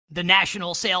The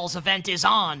national sales event is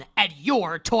on at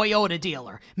your Toyota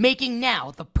dealer, making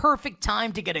now the perfect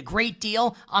time to get a great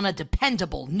deal on a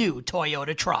dependable new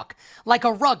Toyota truck. Like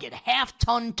a rugged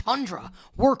half-ton Tundra,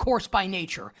 workhorse by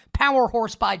nature, power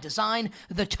horse by design,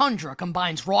 the Tundra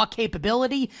combines raw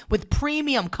capability with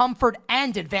premium comfort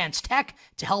and advanced tech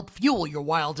to help fuel your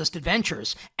wildest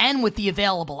adventures. And with the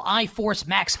available iForce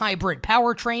Max Hybrid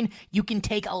powertrain, you can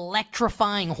take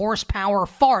electrifying horsepower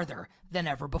farther than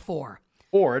ever before.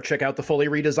 Or check out the fully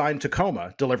redesigned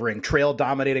Tacoma, delivering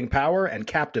trail-dominating power and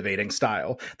captivating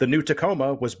style. The new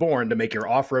Tacoma was born to make your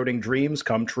off-roading dreams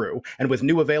come true. And with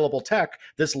new available tech,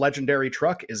 this legendary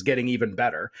truck is getting even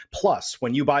better. Plus,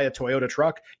 when you buy a Toyota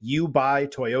truck, you buy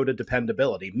Toyota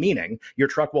dependability, meaning your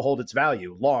truck will hold its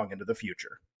value long into the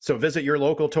future. So visit your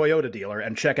local Toyota dealer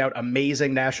and check out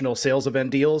amazing national sales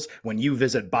event deals when you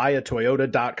visit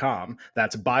buyatoyota.com.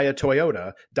 That's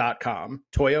buyatoyota.com.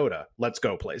 Toyota, let's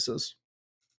go places.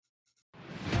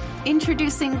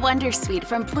 Introducing Wondersuite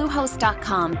from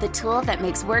Bluehost.com, the tool that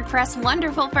makes WordPress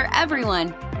wonderful for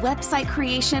everyone. Website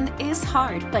creation is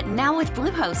hard, but now with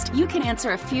Bluehost, you can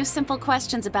answer a few simple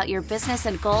questions about your business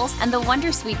and goals, and the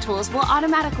Wondersuite tools will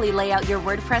automatically lay out your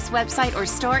WordPress website or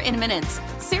store in minutes.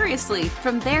 Seriously,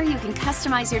 from there you can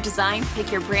customize your design,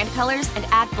 pick your brand colors, and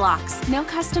add blocks. No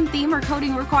custom theme or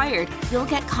coding required. You'll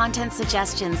get content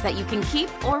suggestions that you can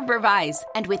keep or revise.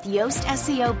 And with Yoast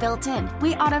SEO built in,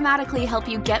 we automatically help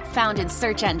you get found in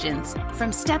search engines.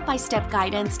 From step-by-step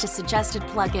guidance to suggested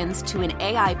plugins to an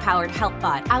AI-powered help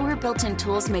bot, our built-in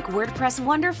tools make WordPress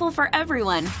wonderful for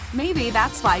everyone. Maybe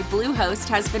that's why Bluehost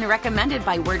has been recommended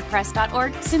by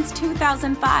WordPress.org since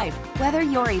 2005. Whether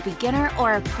you're a beginner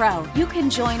or a pro, you can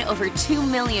join over 2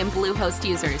 million Bluehost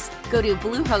users. Go to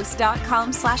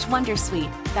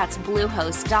bluehost.com/wondersuite. That's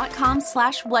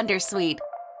bluehost.com/wondersuite.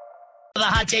 The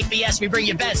Hot Take BS, we bring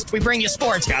you bets, we bring you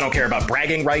sports. I don't care about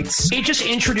bragging rights. It just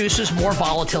introduces more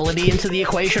volatility into the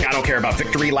equation. I don't care about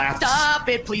victory laps. Stop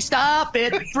it, please stop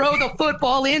it. Throw the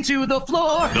football into the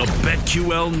floor. The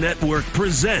BetQL Network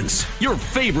presents your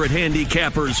favorite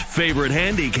handicapper's favorite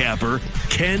handicapper,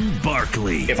 Ken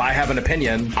Barkley. If I have an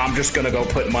opinion, I'm just going to go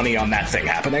put money on that thing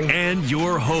happening. And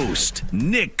your host,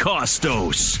 Nick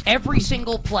Costos. Every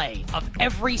single play of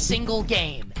every single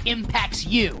game impacts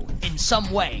you in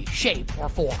some way, shape, or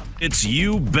form. It's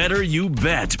You Better You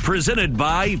Bet, presented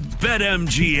by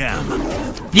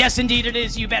BetMGM. Yes, indeed it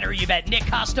is You Better You Bet. Nick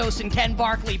Costos and Ken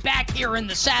Barkley back here in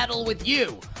the saddle with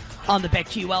you on the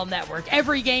BetQL Network.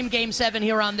 Every game, Game 7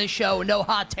 here on this show. No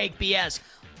Hot Take BS.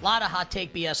 A lot of Hot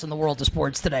Take BS in the world of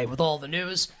sports today with all the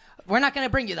news. We're not going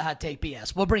to bring you the Hot Take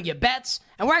BS. We'll bring you bets,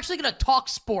 and we're actually going to talk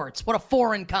sports. What a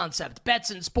foreign concept.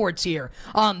 Bets and sports here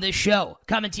on this show.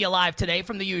 Coming to you live today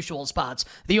from the usual spots.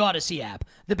 The Odyssey app,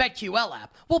 the BetQL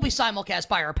app. We'll be simulcast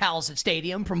by our pals at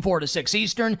Stadium from 4 to 6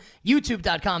 Eastern.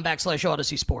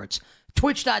 YouTube.com/Odyssey Sports.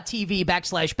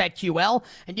 Twitch.tv/BetQL,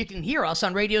 and you can hear us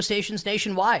on radio stations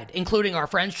nationwide, including our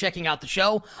friends checking out the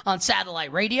show on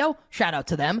satellite radio, shout out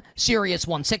to them, Sirius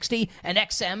 160 and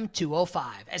XM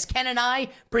 205. As Ken and I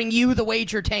bring you the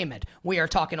wagertainment, we are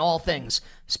talking all things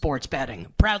sports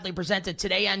betting. Proudly presented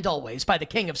today and always by the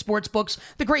king of sportsbooks,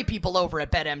 the great people over at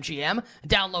BetMGM.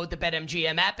 Download the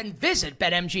BetMGM app and visit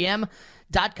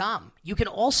BetMGM.com. You can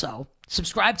also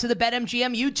subscribe to the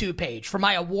BetMGM YouTube page for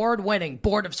my award-winning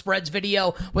Board of Spreads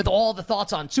video with all the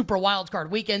thoughts on Super Wildcard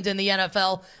Weekend in the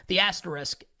NFL. The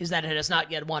asterisk is that it has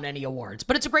not yet won any awards,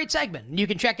 but it's a great segment, and you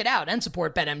can check it out and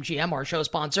support BetMGM, our show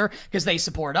sponsor, because they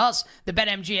support us, the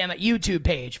BetMGM YouTube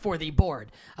page for the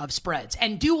Board of Spreads.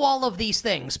 And do all of these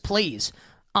things, please,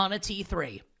 on a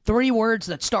T3. 3 words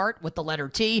that start with the letter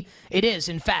T. It is,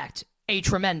 in fact, a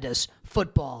tremendous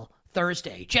football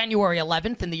Thursday, January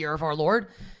 11th in the year of our Lord,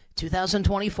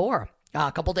 2024.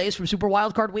 A couple days from Super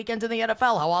Wildcard Weekend in the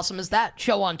NFL. How awesome is that?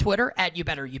 Show on Twitter at You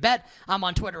Better You Bet. I'm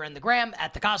on Twitter and the Gram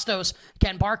at the Costos.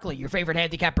 Ken Barkley, your favorite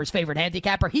handicapper's favorite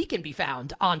handicapper. He can be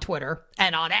found on Twitter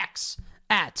and on X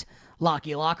at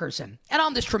Lockie Lockerson. And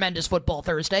on this tremendous football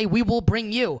Thursday, we will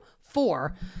bring you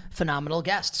 4 phenomenal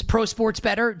guests. Pro sports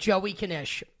bettor Joey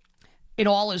Knish. In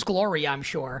all his glory, I'm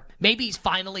sure. Maybe he's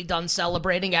finally done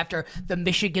celebrating after the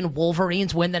Michigan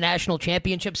Wolverines win the national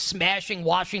championship, smashing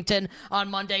Washington on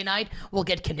Monday night. We'll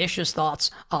get Knish's thoughts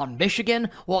on Michigan.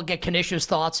 We'll get Knish's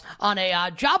thoughts on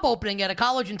a job opening at a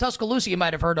college in Tuscaloosa you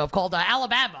might have heard of called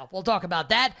Alabama. We'll talk about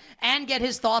that and get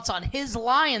his thoughts on his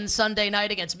Lions Sunday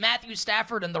night against Matthew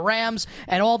Stafford and the Rams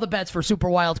and all the bets for Super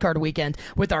Wildcard Weekend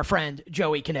with our friend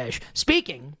Joey Knish.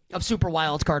 Speaking of Super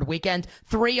Wildcard Weekend,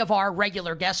 3 of our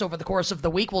regular guests over the course course of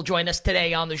the week will join us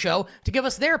today on the show to give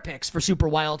us their picks for Super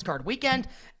Wildcard Weekend.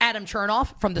 Adam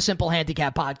Chernoff from the Simple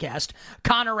Handicap Podcast.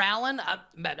 Connor Allen, I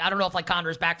don't know if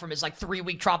Connor's back from his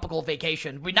 3-week tropical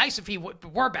vacation. It'd be nice if he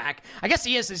were back. I guess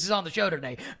he is. This is on the show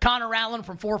today. Connor Allen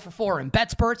from 4 for 4 and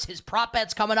BetSperts. His prop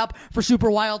bets coming up for Super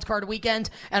Wildcard Weekend.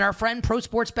 And our friend pro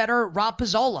sports bettor Rob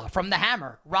Pizzola from The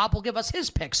Hammer. Rob will give us his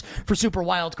picks for Super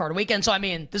Wildcard Weekend. So,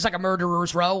 this is like a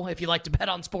murderer's row, if you like to bet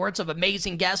on sports, of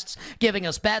amazing guests giving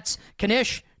us bets.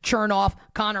 Kanish, Chernoff,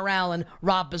 Connor Allen,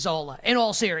 Rob Pizzola. In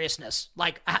all seriousness,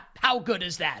 how good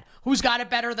is that? Who's got it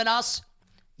better than us?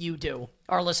 You do,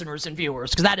 our listeners and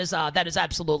viewers, because that is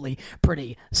absolutely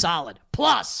pretty solid.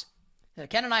 Plus,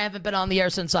 Ken and I haven't been on the air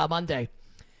since Monday.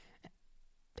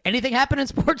 Anything happen in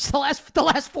sports the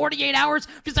last 48 hours?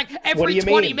 It's like every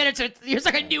 20 minutes, there's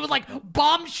a new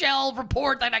bombshell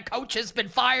report that a coach has been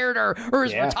fired or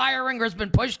is retiring or has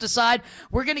been pushed aside.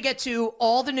 We're going to get to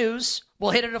all the news. We'll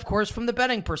hit it, of course, from the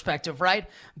betting perspective, right?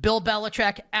 Bill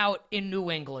Belichick out in New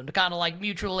England, kind of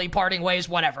mutually parting ways,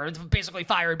 whatever. It's basically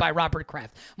fired by Robert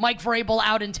Kraft. Mike Vrabel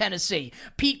out in Tennessee.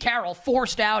 Pete Carroll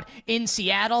forced out in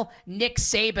Seattle. Nick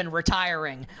Saban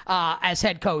retiring as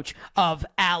head coach of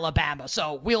Alabama.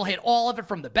 So we'll hit all of it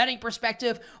from the betting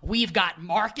perspective. We've got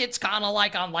markets kind of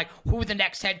on who the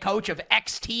next head coach of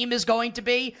X team is going to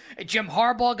be. Jim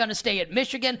Harbaugh going to stay at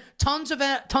Michigan. Tons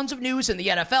of news in the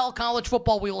NFL, college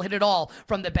football. We will hit it all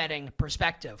from the betting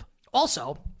perspective.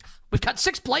 Also, we've got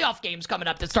 6 playoff games coming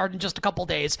up that start in just a couple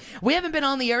days. We haven't been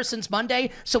on the air since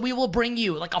Monday, so we will bring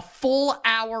you a full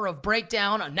hour of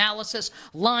breakdown, analysis,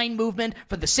 line movement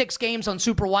for the 6 games on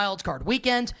Super Wildcard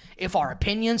Weekend. If our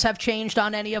opinions have changed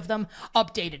on any of them,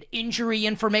 updated injury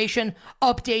information,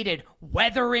 updated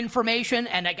weather information,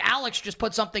 and Alex just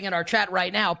put something in our chat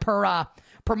right now per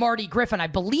Marty Griffin. I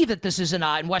believe that this is in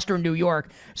Western New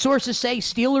York. Sources say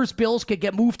Steelers-Bills could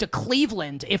get moved to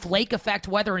Cleveland if lake effect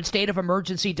weather and state of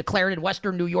emergency declared in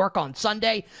Western New York on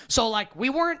Sunday. So we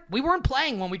weren't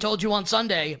playing when we told you on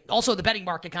Sunday. Also, the betting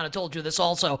market kind of told you this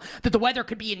also, that the weather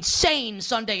could be insane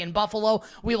Sunday in Buffalo.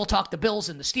 We will talk the Bills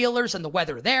and the Steelers and the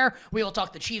weather there. We will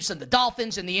talk the Chiefs and the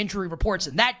Dolphins and the injury reports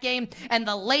in that game. And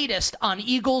the latest on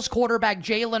Eagles quarterback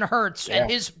Jalen Hurts and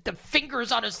the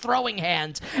fingers on his throwing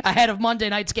hand ahead of Monday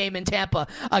night's game in Tampa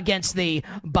against the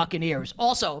Buccaneers.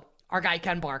 Also, our guy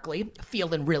Ken Barkley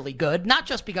feeling really good, not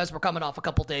just because we're coming off a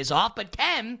couple days off, but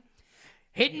Ken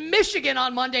hitting Michigan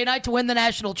on Monday night to win the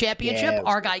national championship.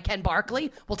 Our guy Ken Barkley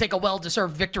will take a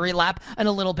well-deserved victory lap in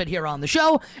a little bit here on the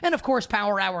show. And of course,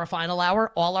 Power Hour, Final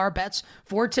Hour, all our bets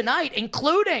for tonight,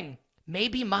 including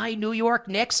maybe my New York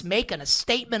Knicks making a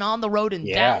statement on the road in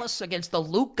Dallas against the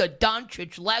Luka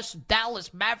Doncic-less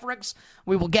Dallas Mavericks.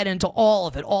 We will get into all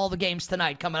of it, all the games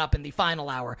tonight coming up in the final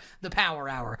hour, the Power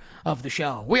Hour of the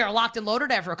show. We are locked and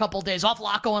loaded after a couple of days off. A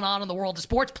lot going on in the world of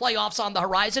sports. Playoffs on the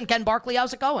horizon. Ken Barkley,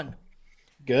 how's it going?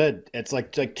 Good. It's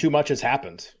like too much has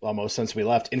happened almost since we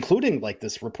left, including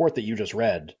this report that you just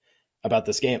read about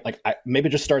this game. Maybe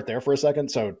just start there for a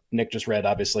second. So Nick just read,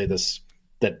 obviously,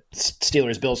 that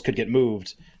Steelers-Bills could get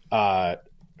moved.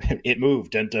 It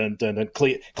moved. And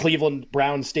Cleveland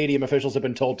Browns stadium officials have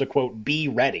been told to, quote, be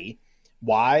ready.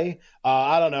 Why?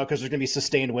 I don't know, because there's going to be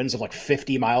sustained winds of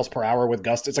 50 miles per hour with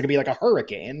gusts. It's going to be like a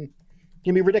hurricane. It's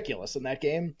going to be ridiculous in that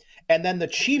game. And then the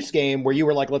Chiefs game where you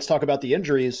were let's talk about the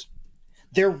injuries.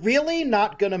 They're really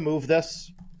not going to move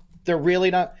this. They're really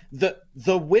not.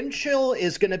 The wind chill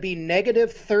is going to be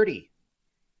negative 30.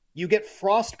 You get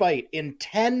frostbite in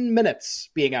 10 minutes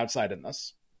being outside in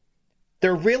this.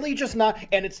 They're really just not,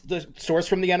 and it's the source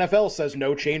from the NFL says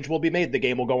no change will be made. The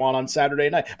game will go on Saturday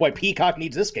night. Boy, Peacock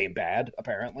needs this game bad,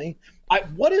 apparently.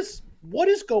 What is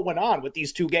going on with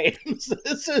these 2 games?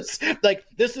 This is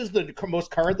the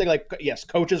most current thing. Yes,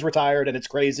 coach is retired and it's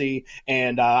crazy,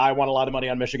 and I want a lot of money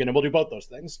on Michigan, and we'll do both those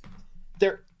things.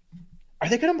 Are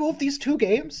they going to move these 2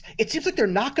 games? It seems like they're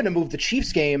not going to move the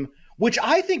Chiefs game, which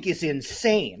I think is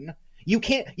insane. You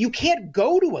can't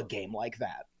go to a game like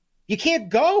that. You can't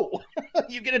go.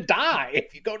 You're going to die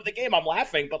if you go to the game. I'm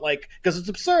laughing, but because it's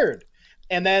absurd.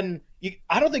 And then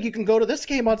I don't think you can go to this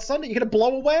game on Sunday. You're going to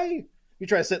blow away. You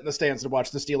try to sit in the stands and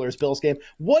watch the Steelers-Bills game.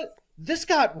 This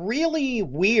got really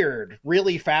weird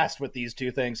really fast with these 2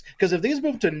 things. Because if these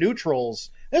move to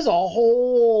neutrals, there's a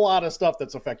whole lot of stuff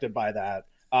that's affected by that.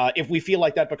 If we feel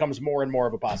like that becomes more and more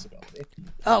of a possibility.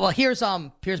 Oh, well, here's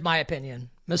my opinion.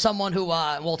 As someone who,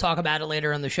 we'll talk about it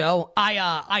later in the show,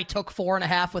 I took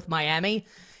 4.5 with Miami.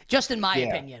 Just in my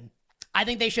opinion, I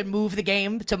think they should move the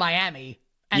game to Miami.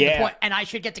 And I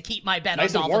should get to keep my bet on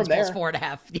Dolphins plus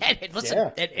 4.5. Yeah,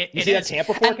 listen, you see that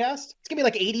Tampa forecast? It's gonna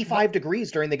be 85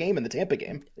 degrees during the game in the Tampa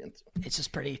game. It's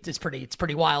just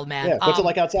pretty wild, man. Yeah, what's it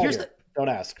like outside here? Don't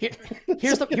ask.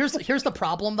 Here's the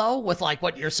problem though with like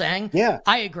what you're saying. Yeah,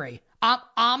 I agree.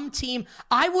 I'm team.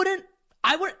 I wouldn't.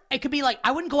 It could be like,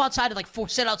 I wouldn't go outside and like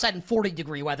sit outside in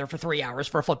 40-degree weather for 3 hours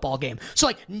for a football game. So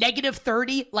like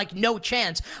 -30, like no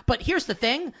chance. But here's the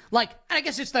thing, like, and I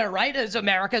guess it's their right. It's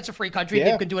America. It's a free country. Yeah.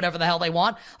 People can do whatever the hell they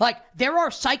want. Like, there are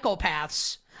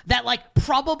psychopaths that like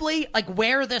probably like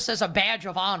wear this as a badge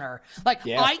of honor. Like,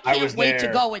 yeah, I can't wait to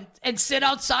there. go and sit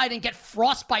outside and get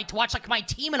frostbite to watch like my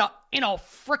team in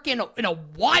a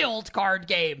wild card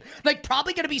game. Like,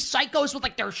 probably gonna be psychos with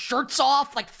like their shirts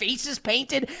off, like faces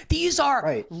painted. These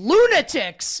are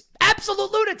lunatics.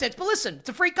 Absolute lunatics. But listen, it's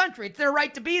a free country. It's their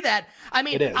right to be that. I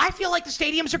mean, I feel like the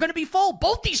stadiums are going to be full.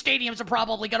 Both these stadiums are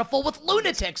probably going to full with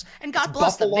lunatics. And God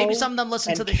bless them. Maybe some of them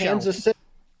listen to the Kansas show. City.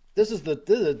 This is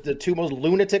the two most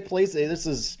lunatic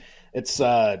places. It's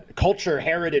culture,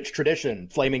 heritage, tradition,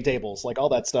 flaming tables, like all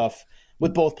that stuff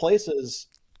with both places.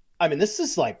 I mean, this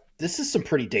is some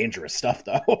pretty dangerous stuff,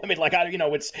 though. I mean, like,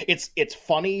 it's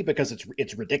funny because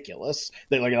it's ridiculous.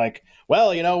 They're like,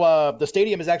 well, the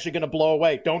stadium is actually going to blow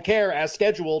away. Don't care, as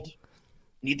scheduled.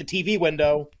 Need the TV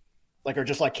window, like, or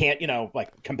just like can't,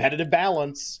 like competitive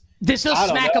balance. This is a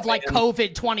smack of like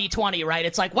COVID 2020, right?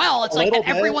 It's like, well, it's like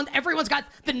everyone's got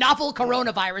the novel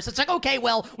coronavirus. It's like, okay,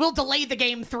 well, we'll delay the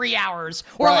game 3 hours.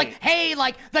 Or like, hey,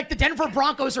 like the Denver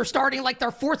Broncos are starting like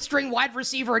their 4th string wide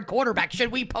receiver and quarterback.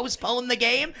 Should we postpone the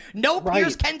game? Nope.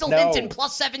 Here's Kendall Hinton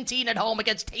plus 17 at home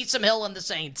against Taysom Hill and the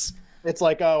Saints. It's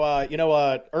like,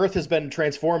 Earth has been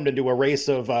transformed into a race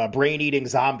of brain-eating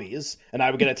zombies. And I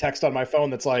would get a text on my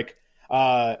phone that's like,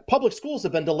 public schools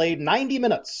have been delayed 90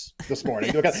 minutes this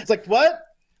morning. It's like, what?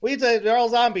 They're all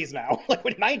zombies now. Like,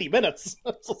 with 90 minutes.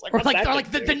 Or like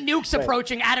the nukes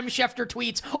approaching. Adam Schefter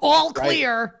tweets, all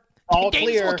clear. All Games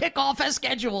clear. will kick off as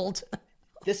scheduled.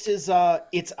 This is, I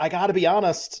gotta be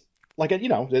honest, like,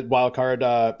 the wild card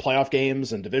playoff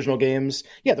games and divisional games,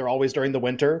 yeah, they're always during the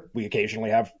winter. We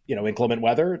occasionally have, inclement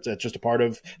weather. It's just a part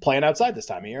of playing outside this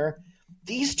time of year.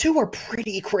 These two are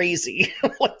pretty crazy.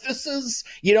 Like, this is,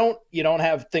 you don't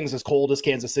have things as cold as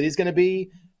Kansas City's going to be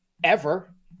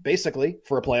ever, basically,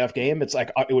 for a playoff game. It's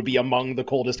like, it would be among the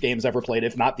coldest games ever played,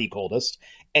 if not the coldest.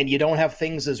 And you don't have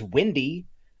things as windy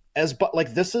as, but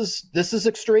like, this is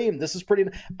extreme. This is pretty,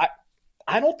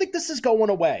 I don't think this is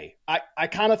going away. I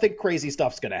kind of think crazy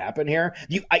stuff's going to happen here.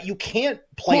 You can't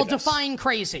play this. Define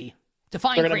crazy.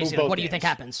 Define crazy. What do you think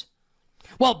happens?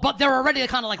 Well, but they're already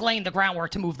kind of like laying the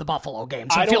groundwork to move the Buffalo game.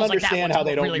 So I don't like understand how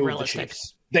they don't really move realistic. the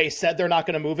Chiefs. They said they're not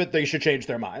going to move it. They should change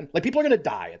their mind. Like, people are going to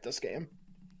die at this game.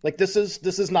 Like, this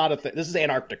is not a thing. This is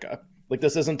Antarctica. Like,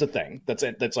 this isn't a thing. That's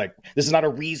like, this is not a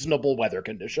reasonable weather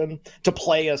condition to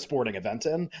play a sporting event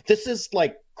in. This is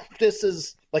like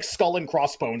skull and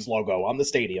crossbones logo on the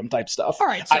stadium type stuff. All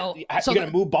right, so you're going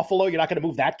to move Buffalo. You're not going to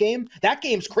move that game. That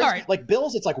game's crazy. Right. Like,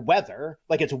 Bills, it's like weather.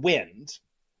 Like, it's wind.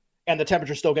 And the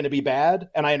temperature's still going to be bad.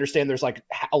 And I understand there's like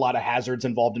a lot of hazards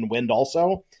involved in wind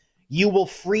also. You will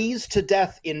freeze to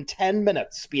death in 10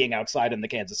 minutes being outside in the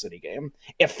Kansas City game.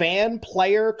 A fan,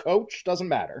 player, coach, doesn't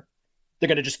matter. They're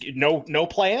going to just, no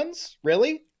plans?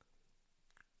 Really?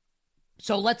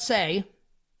 So let's say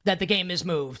that the game is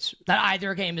moved, that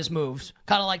either game is moved.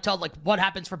 Kind of like what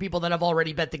happens for people that have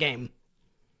already bet the game.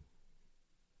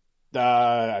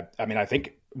 I mean, I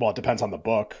think, well, it depends on the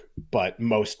book, but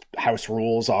most house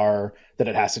rules are that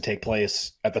it has to take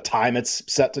place at the time it's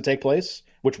set to take place,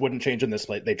 which wouldn't change in this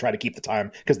play. They try to keep the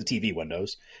time because the TV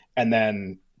windows,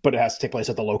 but it has to take place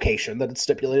at the location that it's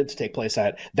stipulated to take place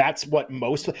at. That's what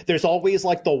there's always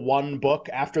like the one book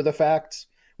after the fact,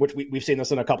 which we've seen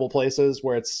this in a couple places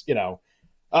where it's,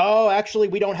 oh, actually,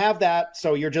 we don't have that.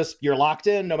 So you're locked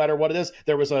in no matter what it is.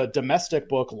 There was a domestic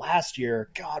book last year.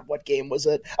 God, what game was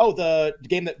it? Oh, the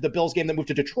Bills game that moved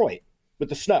to Detroit with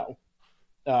the snow.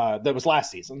 That was last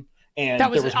season. And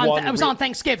that was on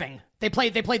Thanksgiving. They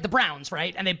played the Browns,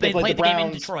 right? And they played the game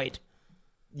in Detroit.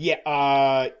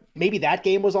 Yeah, maybe that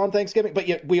game was on Thanksgiving, but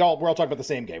yeah, we're all talking about the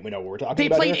same game. We know what we're talking about. They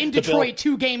played in Detroit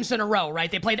 2 games in a row,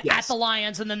 right? They played at the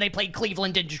Lions, and then they played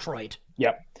Cleveland in Detroit.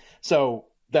 Yep. So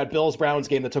that Bills-Browns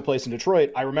game that took place in Detroit,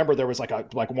 I remember there was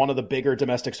like one of the bigger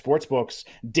domestic sports books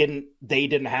didn't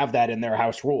have that in their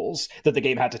house rules, that the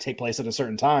game had to take place at a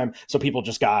certain time. So people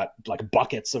just got like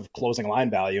buckets of closing line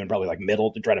value and probably like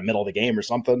try to middle the game or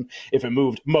something. If it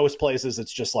moved, most places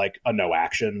it's just like a no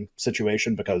action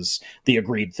situation because the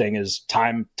agreed thing is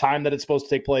time that it's supposed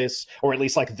to take place, or at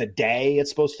least like the day it's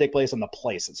supposed to take place and the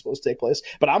place it's supposed to take place.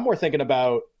 But I'm more thinking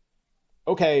about,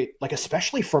 okay, like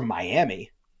especially from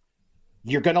Miami,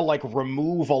 you're going to like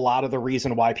remove a lot of the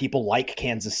reason why people like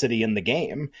Kansas City in the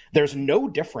game. There's no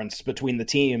difference between the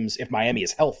teams if Miami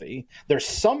is healthy. There's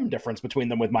some difference between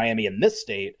them with Miami in this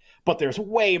state, but there's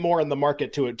way more in the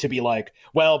market to it to be like,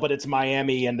 well, but it's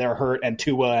Miami and they're hurt and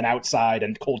Tua and outside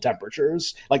and cold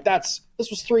temperatures. Like this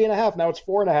was 3.5. Now it's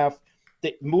 4.5.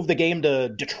 They moved the game to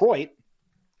Detroit.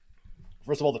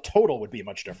 First of all, the total would be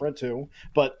much different too,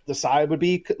 but the side would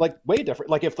be like way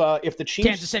different. Like if the Chiefs,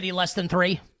 Kansas City less than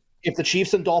 3. If the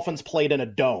Chiefs and Dolphins played in a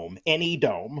dome, any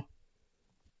dome,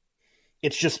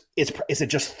 is it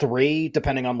just 3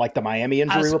 depending on like the Miami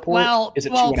injury report? Well, is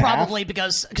it 2.5? Probably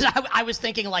because I was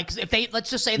thinking like if they,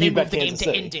 let's just say they moved the game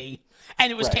to Indy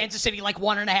and it was Kansas City like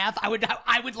 1.5,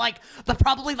 I would like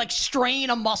probably like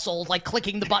strain a muscle like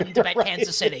clicking the button to bet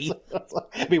Kansas City.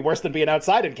 It'd be worse than being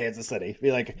outside in Kansas City. It'd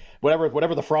be like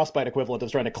whatever the frostbite equivalent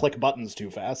of trying to click buttons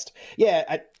too fast.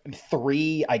 Yeah,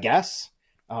 3, I guess.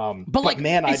 But like,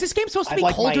 man, is this game supposed to be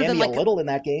like colder Miami than like a little in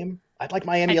that game? I'd like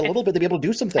Miami a little bit to be able to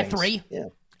do some things. At 3?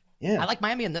 Yeah. I like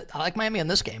Miami in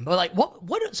this game. But like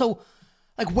what so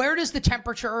like where does the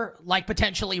temperature like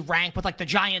potentially rank with like the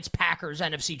Giants Packers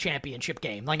NFC Championship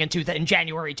game like in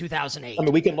January 2008? I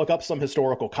mean, we can look up some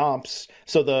historical comps.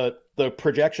 So the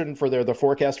projection for the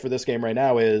forecast for this game right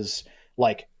now is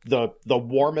like the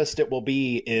warmest it will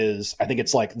be is, I think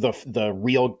it's like the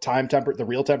real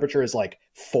temperature is like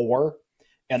 4.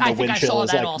 And the wind chill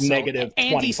is like also. Negative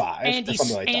 25 or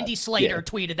something like that. Andy Slater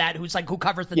tweeted that, who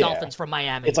covers the Dolphins from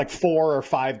Miami. It's like 4 or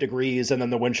 5 degrees, and then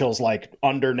the wind chill's like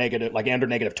under negative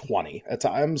 20 at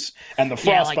times. And the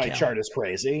frostbite chart is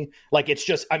crazy. Like it's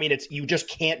just, I mean, you just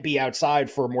can't be outside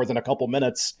for more than a couple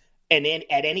minutes and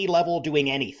at any level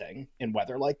doing anything in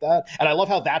weather like that. And I love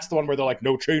how that's the one where they're like,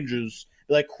 no changes.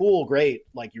 They're like, cool, great.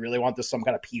 Like, you really want this some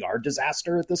kind of PR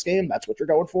disaster at this game? That's what you're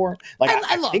going for? Like,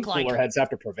 I think cooler heads have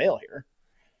to prevail here.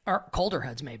 Or colder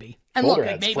heads, maybe. And colder look,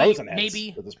 heads, frozen heads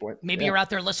at this point. Maybe you're out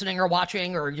there listening or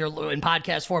watching, or you're in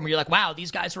podcast form, and you're like, wow,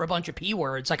 these guys are a bunch of P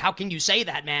words. Like, how can you say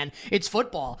that, man? It's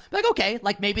football. Like, okay,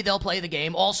 like maybe they'll play the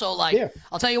game. Also, like,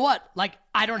 I'll tell you what, like,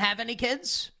 I don't have any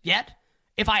kids yet.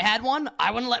 If I had one,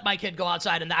 I wouldn't let my kid go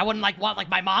outside, and I wouldn't want like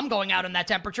my mom going out in that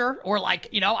temperature, or like,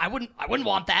 I wouldn't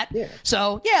want that. Yeah.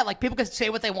 So yeah, like people can say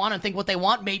what they want and think what they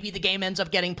want. Maybe the game ends up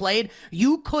getting played.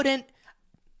 You couldn't.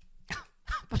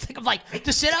 Think of like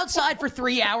to sit outside for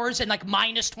 3 hours and like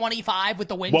minus 25 with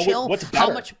the wind chill. What's better?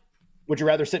 How much would you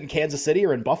rather sit in Kansas City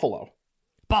or in Buffalo?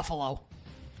 Buffalo.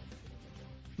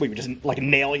 We would just like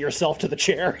nail yourself to the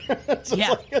chair.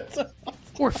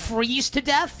 Or freeze to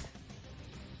death.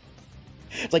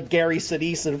 It's like Gary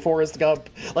Sinise and Forrest Gump.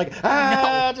 Like,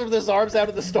 with his arms out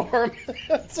of the storm.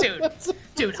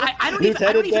 Dude, I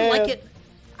don't even like it.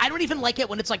 I don't even like it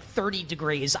when it's like 30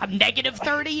 degrees. I'm negative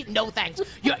 30. No thanks.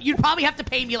 You'd probably have to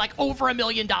pay me like over $1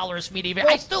 million for me to even.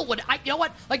 I still would. You know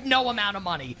what? Like no amount of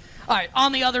money. All right.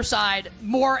 On the other side,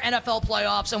 more NFL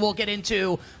playoffs, and we'll get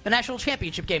into the national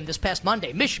championship game this past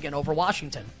Monday, Michigan over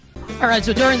Washington. All right.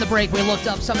 So during the break, we looked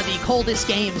up some of the coldest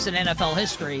games in NFL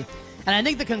history, and I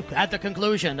think at the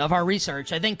conclusion of our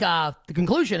research, I think the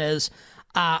conclusion is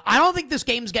I don't think this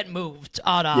game's getting moved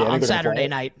on Saturday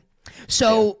night.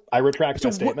 So I retract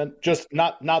my statement. Just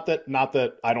not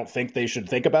that I don't think they should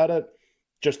think about it.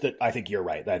 Just that I think you're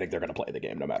right. I think they're going to play the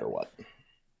game no matter what.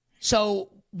 So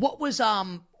what was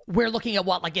we're looking at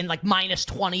what, like in like minus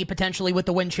 20 potentially with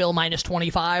the wind chill, minus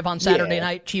 25 on Saturday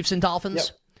night, Chiefs and Dolphins.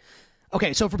 Yep.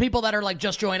 Okay, so for people that are like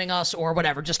just joining us or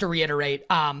whatever, just to reiterate,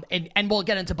 and we'll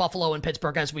get into Buffalo and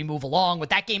Pittsburgh as we move along,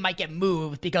 but that game might get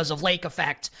moved because of lake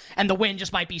effect, and the wind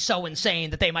just might be so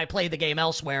insane that they might play the game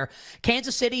elsewhere.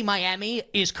 Kansas City, Miami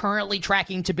is currently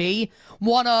tracking to be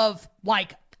one of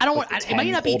like, it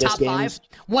might not be top 5,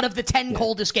 one of the 10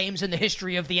 coldest games in the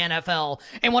history of the NFL,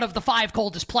 and one of the 5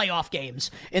 coldest playoff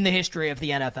games in the history of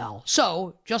the NFL.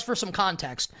 So, just for some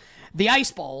context, the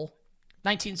Ice Bowl,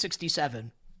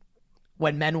 1967.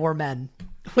 When men were men,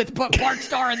 with Bart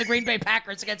Starr and the Green Bay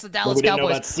Packers against the Dallas Cowboys. We didn't know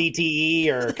about CTE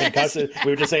or concussion.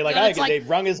 We would just say they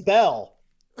rung his bell.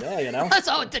 Yeah,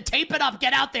 So to tape it up,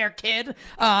 get out there, kid.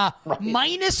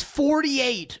 Minus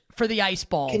 48 for the Ice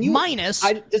Bowl.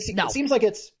 It seems like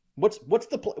it's what's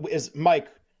is Mike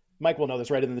will know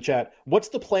this right in the chat. What's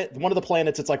the one of the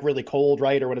planets? It's like really cold,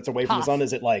 right? Or when it's away from the sun,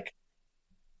 is it like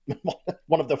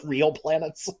one of the real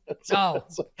planets?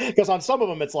 Because on some of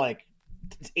them it's like.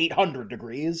 It's 800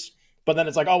 degrees, but then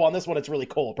it's like, on this one it's really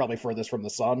cold, probably furthest from the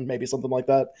sun, maybe something like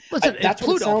that. That's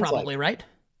Pluto, probably, right?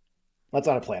 That's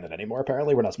not a planet anymore.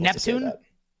 Apparently, we're not supposed Neptune? to say that.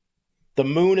 The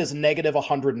moon is negative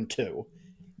 102.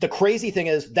 The crazy thing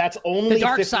is that's only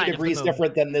 50 degrees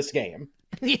different than this game.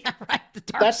 Yeah, right. The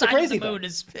dark side of the moon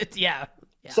is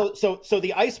So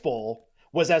the Ice Bowl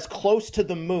was as close to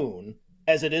the moon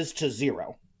as it is to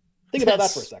zero. Think about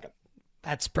that for a second.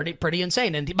 That's pretty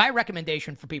insane. And my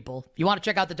recommendation for people, you want to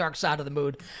check out the dark side of the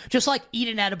moon, just like eat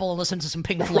an edible and listen to some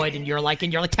Pink Floyd in your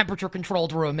temperature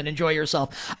controlled room and enjoy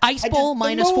yourself. Ice Bowl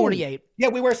minus 48. Yeah,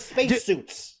 we wear space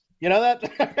suits. You know that?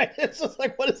 It's just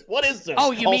like, what is this? Oh,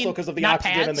 you also mean because of the not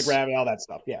oxygen pads? and the gravity, all that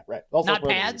stuff. Yeah, right. Also Not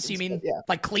pads? reasons, You mean yeah.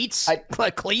 like cleats?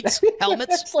 Like cleats?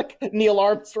 Helmets? It's like Neil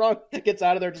Armstrong gets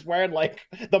out of there just wearing like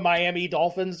the Miami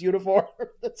Dolphins uniform.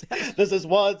 This is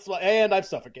what's, and I've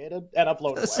suffocated and I'm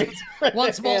floating away.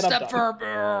 One small step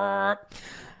for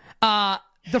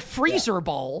the Freezer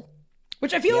Bowl,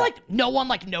 which I feel like no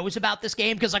one knows about this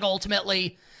game because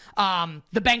ultimately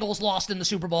the Bengals lost in the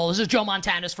Super Bowl. This is Joe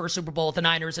Montana's first Super Bowl with the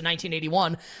Niners in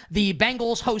 1981. The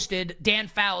Bengals hosted Dan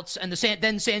Fouts and the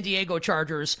then San Diego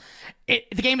Chargers. The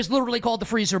game is literally called the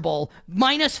Freezer Bowl.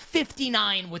 Minus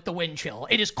 59 with the wind chill.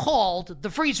 It is called the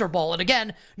Freezer Bowl. And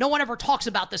again, no one ever talks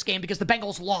about this game because the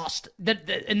Bengals lost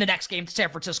in the next game to San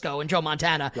Francisco and Joe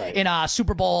Montana in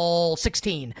Super Bowl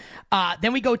 16.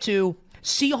 Then we go to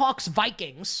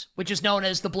Seahawks-Vikings, which is known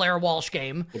as the Blair Walsh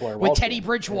game, with Teddy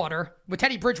Bridgewater. With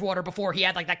Teddy Bridgewater before he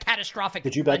had that catastrophic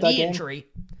knee injury.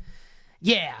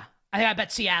 Yeah. I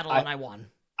bet Seattle and I won.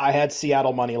 I had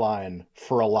Seattle money line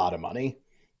for a lot of money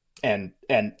and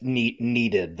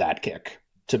needed that kick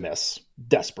to miss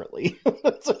desperately.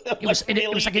 It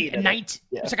was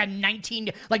like a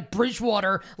 19,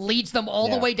 Bridgewater leads them all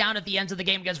the way down at the end of the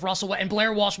game against Russell, and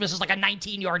Blair Walsh misses like a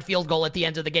 19-yard field goal at the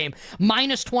end of the game.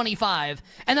 Minus 25.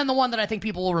 And then the one that I think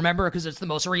people will remember because it's the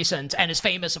most recent and is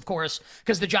famous, of course,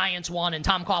 because the Giants won and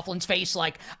Tom Coughlin's face,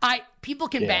 people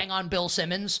can bang on Bill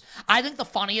Simmons. I think the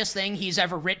funniest thing he's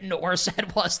ever written or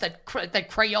said was that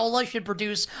Crayola should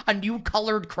produce a new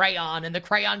colored crayon, and the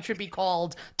crayon should be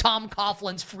called Tom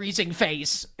Coughlin's freezing face.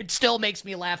 It still makes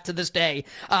me laugh to this day.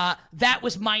 That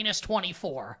was minus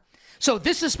 24. So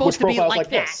this is supposed to be like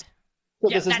that. This. So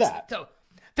this is that. So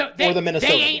or the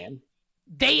Minnesota game.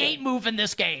 They ain't moving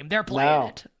this game. They're playing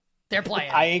it. They're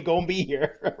playing. I ain't gonna be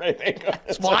here.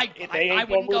 Well, I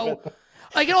wouldn't go.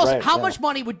 How much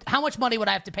money would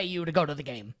I have to pay you to go to the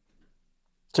game?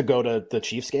 To go to the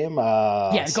Chiefs game?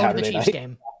 Go to the Chiefs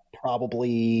game.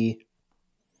 Probably.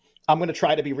 I'm going to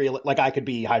try to be real. I could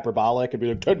be hyperbolic and be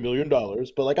like $10 million,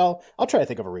 but I'll try to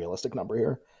think of a realistic number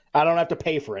here. I don't have to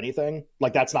pay for anything.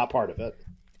 That's not part of it.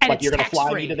 And you're going to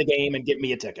fly me to the game and give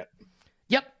me a ticket.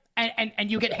 Yep.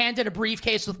 And you get handed a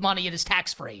briefcase with money. It is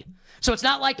tax-free. So it's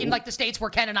not like in the States where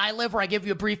Ken and I live, where I give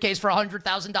you a briefcase for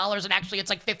 $100,000 and actually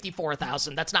it's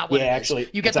 $54,000. That's not what it is. Actually,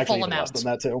 you get the full amount. Less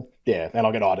than that too. Yeah, and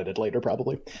I'll get audited later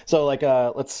probably. So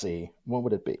let's see. What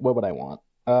would it be? What would I want?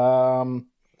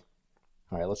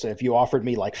 All right, let's say if you offered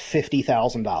me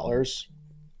 $50,000,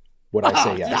 would I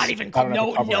say yes? Not even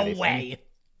no way.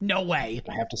 No way.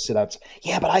 I have to sit out.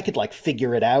 Yeah, but I could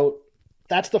figure it out.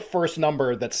 That's the first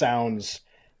number that sounds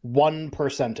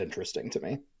 1% interesting to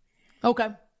me. Okay.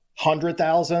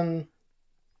 100,000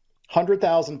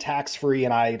 tax-free,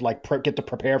 and I get to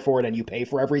prepare for it and you pay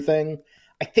for everything.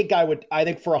 I think for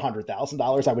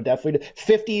 $100,000 I would definitely do.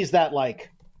 50 is that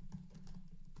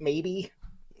maybe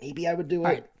I would do it.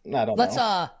 Right. I don't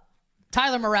know.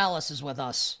 Tyler Morales is with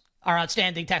us, our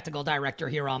outstanding technical director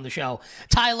here on the show.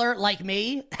 Tyler, like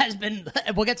me, has been,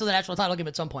 we'll get to the national title game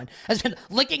at some point, has been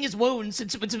licking his wounds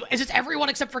since everyone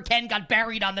except for Ken got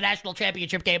buried on the national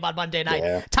championship game on Monday night.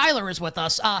 Yeah. Tyler is with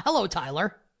us. Hello,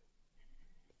 Tyler.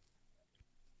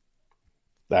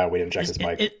 We didn't check his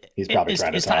mic. He's probably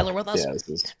trying to talk. Is Tyler with us?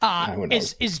 Yeah, who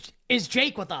knows? Is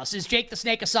Jake with us? Is Jake the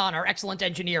Snake Hassan, our excellent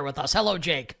engineer, with us? Hello,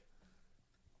 Jake.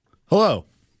 Hello.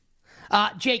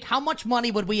 Jake, how much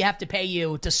money would we have to pay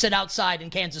you to sit outside in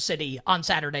Kansas City on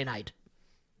Saturday night?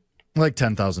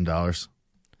 $10,000.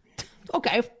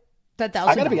 Okay. $10,000.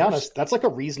 I gotta be honest, that's a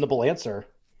reasonable answer.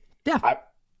 Yeah.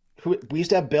 We used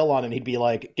to have Bill on, and he'd be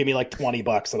like, "Give me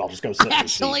 $20, and I'll just go sit." I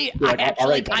actually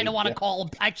kind of want to call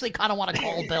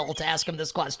Bill to ask him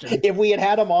this question. If we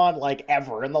had him on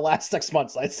ever in the last 6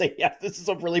 months, I'd say, "Yeah, this is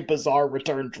a really bizarre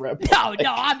return trip." No,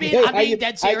 I'm being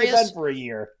dead serious. I've been for a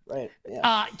year, right?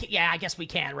 Yeah. I guess we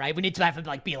can, right? We need to have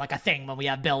it be a thing when we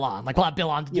have Bill on. We'll have Bill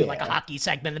on to do a hockey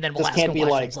segment, and then we'll ask him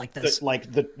questions like this.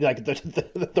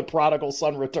 The prodigal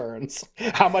son returns.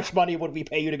 How much money would we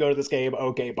pay you to go to this game?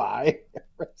 Okay, bye.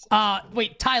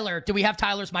 Wait, Tyler, do we have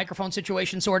Tyler's microphone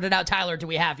situation sorted out? Tyler, do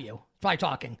we have you? Probably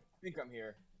talking. I think I'm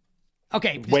here.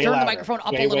 Okay, just turn the microphone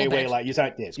up a little bit. Way loud. You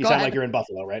sound like you're in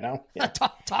Buffalo right now. Yeah.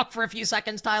 Talk for a few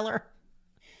seconds, Tyler.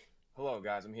 Hello,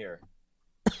 guys. I'm here.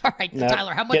 All right,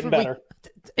 Tyler, how much would we...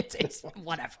 It's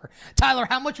whatever. Tyler,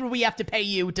 how much would we have to pay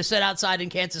you to sit outside in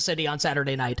Kansas City on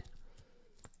Saturday night?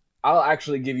 I'll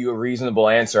actually give you a reasonable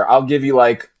answer. I'll give you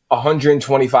like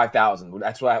 125,000.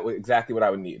 That's exactly what I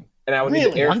would need, and I would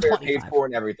need the airfare paid for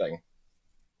and everything.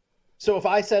 So if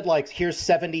I said, like, here's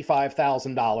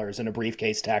 $75,000 in a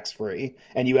briefcase tax-free,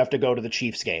 and you have to go to the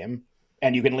Chiefs game,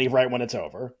 and you can leave right when it's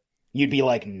over, you'd be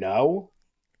like, no?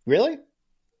 Really?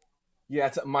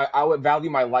 Yeah, I would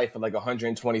value my life at like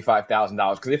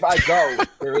 $125,000, because if I go,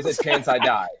 there is a chance I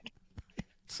die.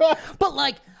 But,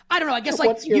 like, I don't know, I guess,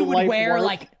 like, you would wear,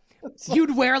 like,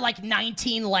 you'd wear, like,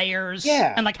 19 layers,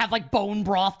 and, like, have, like, bone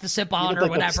broth to sip on or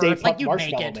whatever. Like, you'd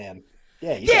make it. Man.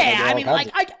 Yeah, I mean,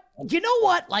 like, you know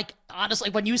what? Like,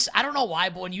 honestly, I don't know why,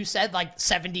 but when you said like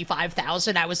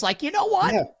 75,000, I was like, you know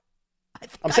what? Yeah.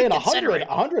 I'm saying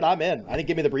 100, I'm in. I didn't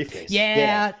give me the briefcase.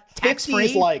 Yeah. Tax free.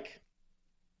 Is like,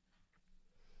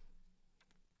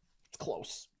 it's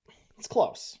close. It's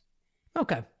close.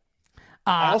 Okay.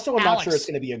 I also am Alex. not sure it's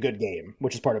going to be a good game,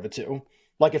 which is part of it too.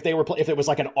 Like if it was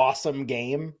like an awesome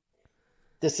game,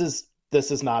 this is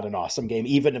not an awesome game,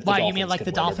 even if the Dolphins you mean like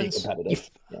the Dolphins? I was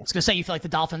going to say, you feel like the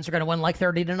Dolphins are going to win like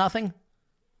 30-0?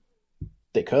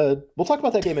 They could. We'll talk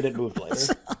about that game and it moved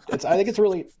later. I think it's a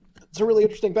really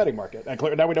interesting betting market. And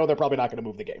now we know they're probably not going to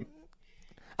move the game.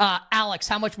 Alex,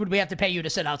 how much would we have to pay you to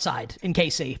sit outside in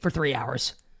KC for 3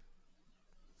 hours?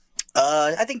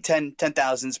 I think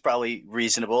 10,000 is probably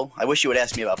reasonable. I wish you would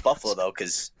ask me about Buffalo though,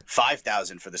 because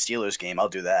 5,000 for the Steelers game, I'll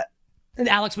do that. And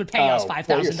Alex would pay us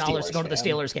 $5,000 to go to the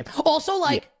Steelers game. Also,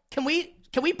 like, can we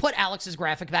put Alex's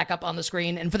graphic back up on the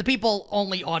screen? And for the people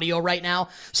only audio right now,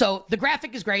 so the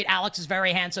graphic is great. Alex is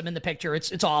very handsome in the picture.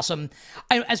 It's awesome.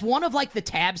 As one of like the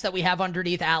tabs that we have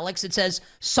underneath Alex, it says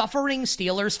 "suffering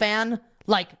Steelers fan."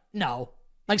 Like, no,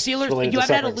 like Steelers, you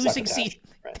haven't had a losing season.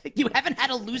 Right. You haven't had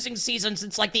a losing season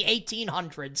since like the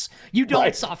 1800s. You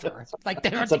don't suffer. Like,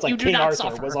 you do not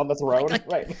suffer. Was on the throne.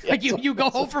 Right. Like you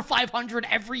go over 500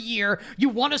 every year. You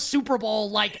won a Super Bowl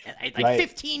like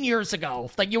 15 years ago.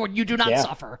 Like you do not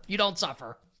suffer. You don't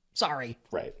suffer. Sorry.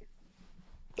 Right.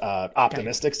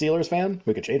 Optimistic Steelers fan.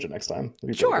 We could change it next time.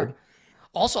 Sure.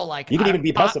 Also, like you can even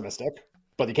be pessimistic,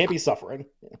 but you can't be suffering.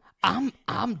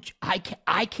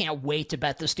 I can't wait to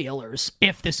bet the Steelers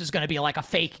if this is going to be like a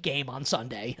fake game on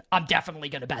Sunday. I'm definitely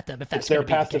going to bet them if that's their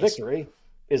path to victory.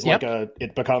 Is like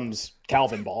it becomes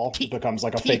Calvin ball. It becomes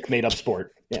like a fake made up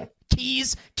sport. Yeah.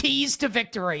 Keys to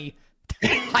victory.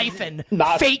 Hyphen.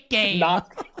 Fake game.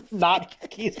 Not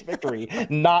keys to victory.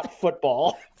 Not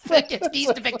football. It's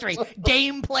keys to victory.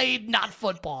 Game played, not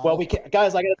football. Well, we can't,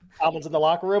 guys. I got Almonds in the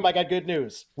locker room. I got good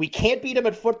news. We can't beat him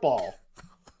at football.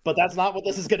 But that's not what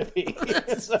this is going to be.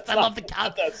 I love the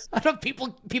Calvin. I don't know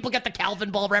if people get the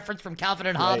Calvin Ball reference from Calvin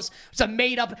and Hobbes. Right. It's a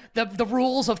made up the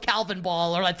rules of Calvin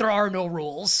Ball are like there are no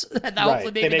rules, and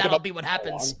hopefully maybe that'll be what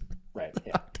happens. Right.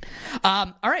 Yeah.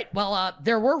 All right. Well,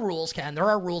 there were rules, Ken. There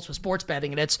are rules for sports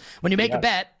betting, and it's when you make a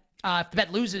bet. If the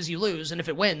bet loses, you lose, and if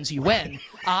it wins, you win.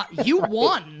 You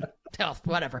won.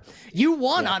 Whatever. You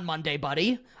won on Monday,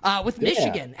 buddy, with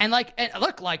Michigan, and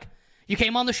look. You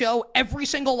came on the show, every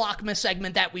single Lockmas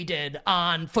segment that we did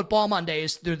on Football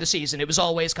Mondays through the season, it was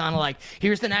always kind of like,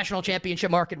 here's the national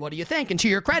championship market, what do you think? And to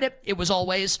your credit, it was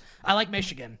always, I like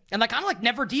Michigan. And kind of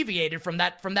never deviated from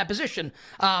that position.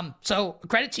 So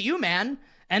credit to you, man.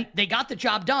 And they got the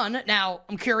job done. Now,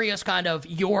 I'm curious kind of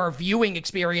your viewing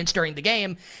experience during the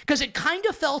game, because it kind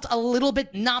of felt a little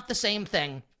bit not the same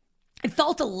thing. It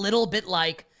felt a little bit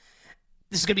like,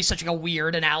 this is going to be such a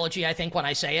weird analogy, I think, when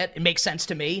I say it. It makes sense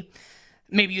to me.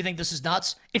 Maybe you think this is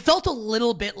nuts. It felt a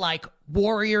little bit like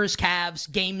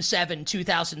Warriors-Cavs Game 7,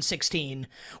 2016,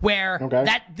 where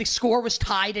the score was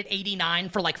tied at 89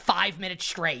 for 5 minutes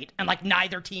straight, and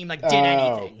neither team did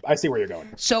anything. I see where you're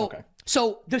going.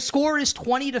 So the score is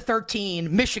 20-13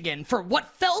 Michigan for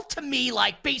what felt to me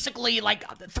basically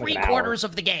three quarters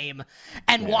of the game,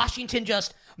 and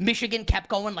Michigan kept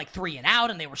going 3 and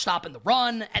out, and they were stopping the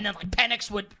run, and then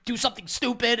Penix would do something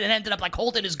stupid and ended up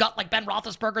holding his gut like Ben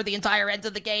Roethlisberger the entire end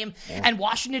of the game, and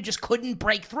Washington just couldn't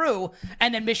break through,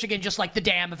 and then Michigan just the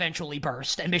dam eventually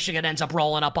burst, and Michigan ends up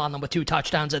rolling up on them with 2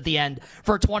 touchdowns at the end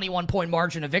for a 21-point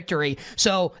margin of victory.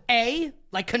 So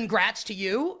congrats to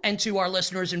you and to our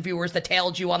listeners and viewers that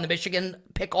tailed you on the Michigan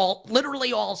pick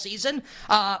literally all season.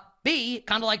 B,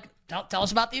 kind of tell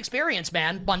us about the experience,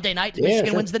 man. Monday night,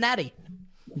 Michigan wins the Natty.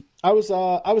 I was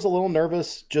a little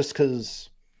nervous just because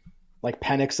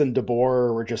Penix and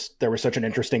DeBoer there was such an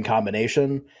interesting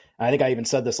combination. I think I even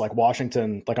said this,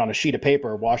 Washington, on a sheet of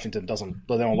paper, Washington they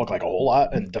don't look like a whole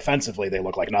lot, and defensively they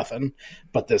look like nothing.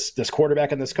 But this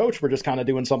quarterback and this coach were just kind of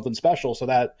doing something special, so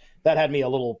that had me a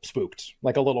little spooked,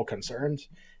 a little concerned,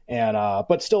 and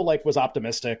but still was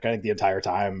optimistic. I think the entire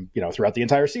time, throughout the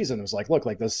entire season, it was look,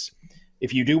 this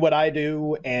if you do what I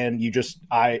do and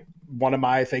one of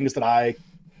my things that I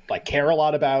like care a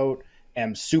lot about,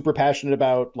 am super passionate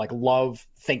about, like love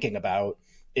thinking about,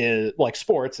 is like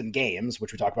sports and games,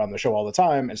 which we talk about on the show all the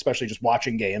time, and especially just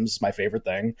watching games is my favorite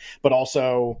thing, but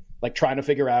also like trying to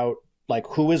figure out like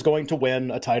who is going to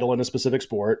win a title in a specific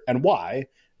sport and why.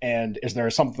 And is there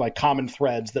something like common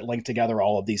threads that link together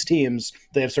all of these teams?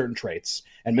 They have certain traits.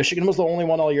 And Michigan was the only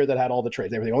one all year that had all the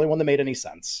traits. They were the only one that made any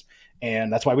sense.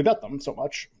 And that's why we bet them so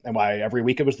much, and why every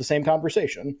week it was the same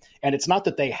conversation. And it's not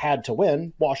that they had to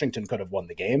win. Washington could have won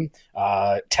the game.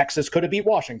 Texas could have beat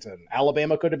Washington.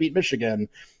 Alabama could have beat Michigan.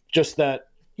 Just that,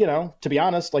 to be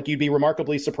honest, like you'd be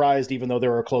remarkably surprised, even though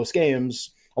there are close games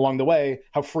along the way,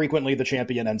 how frequently the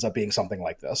champion ends up being something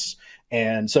like this.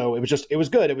 And so it was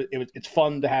good. It's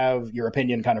fun to have your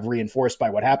opinion kind of reinforced by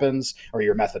what happens, or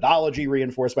your methodology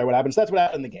reinforced by what happens. That's what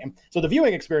happened in the game. So the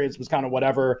viewing experience was kind of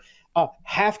whatever.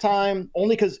 Halftime,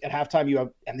 only because at halftime you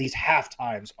have, and these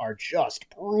halftimes are just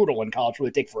brutal in college,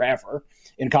 really take forever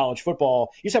in college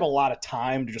football. You just have a lot of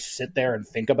time to just sit there and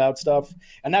think about stuff.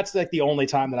 And that's like the only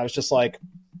time that I was just like,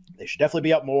 they should definitely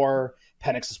be up more.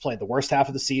 Penix has played the worst half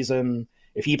of the season.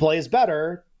 If he plays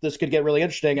better, this could get really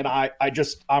interesting. And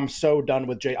I'm so done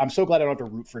with I'm so glad I don't have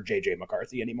to root for JJ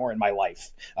McCarthy anymore in my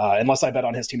life, unless I bet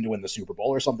on his team to win the Super Bowl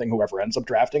or something, whoever ends up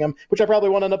drafting him, which I probably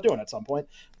won't end up doing at some point.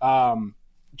 At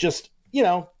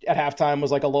halftime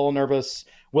was like a little nervous.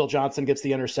 Will Johnson gets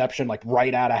the interception like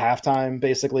right out of halftime,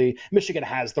 basically. Michigan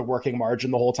has the working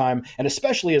margin the whole time. And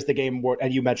especially as the game,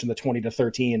 and you mentioned the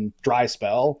 20-13 dry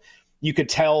spell, you could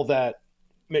tell that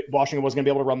Washington wasn't going to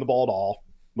be able to run the ball at all,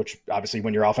 which obviously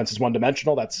when your offense is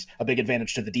one-dimensional, that's a big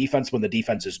advantage to the defense when the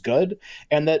defense is good,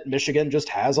 and that Michigan just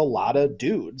has a lot of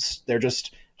dudes. They're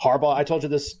just Harbaugh. I told you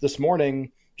this morning,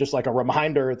 just like a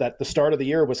reminder that the start of the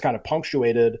year was kind of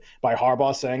punctuated by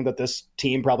Harbaugh saying that this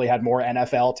team probably had more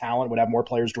NFL talent, would have more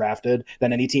players drafted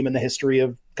than any team in the history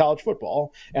of college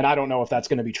football. And I don't know if that's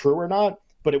going to be true or not,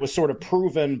 but it was sort of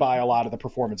proven by a lot of the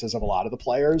performances of a lot of the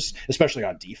players, especially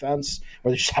on defense,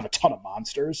 where they just have a ton of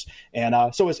monsters. And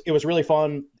so it was really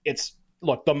fun. It's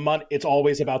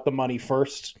always about the money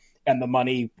first, and the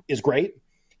money is great.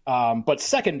 But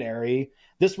secondary,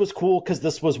 this was cool because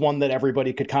this was one that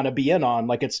everybody could kind of be in on.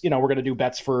 Like we're going to do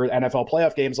bets for NFL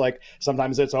playoff games. Like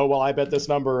sometimes it's, oh, well, I bet this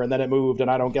number and then it moved and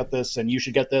I don't get this and you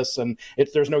should get this. And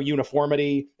there's no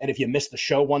uniformity. And if you miss the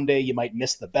show one day, you might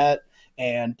miss the bet.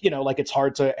 And, it's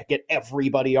hard to get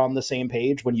everybody on the same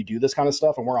page when you do this kind of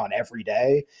stuff, and we're on every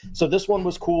day. So this one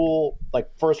was cool, like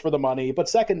first for the money, but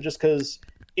second, just because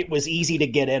it was easy to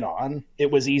get in on.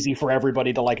 It was easy for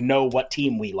everybody to like know what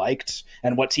team we liked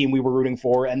and what team we were rooting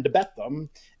for and to bet them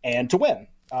and to win.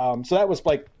 So that was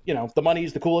like, the money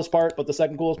is the coolest part, but the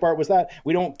second coolest part was that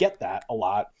we don't get that a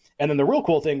lot. And then the real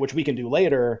cool thing, which we can do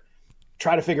later,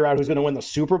 try to figure out who's going to win the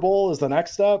Super Bowl is the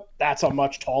next step. That's a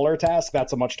much taller task.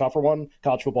 That's a much tougher one.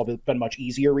 College football has been much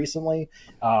easier recently.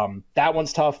 That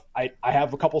one's tough. I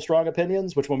have a couple strong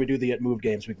opinions, which when we do the It Moved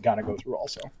games, we can kind of go through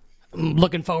also. I'm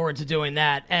looking forward to doing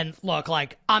that. And look,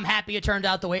 I'm happy it turned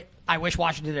out the way I wish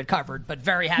Washington had covered, but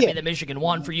very happy that Michigan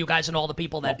won for you guys and all the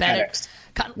people that bet it.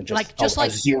 Just a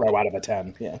 0 out of a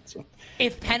 10. Yeah. So.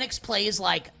 If Penix plays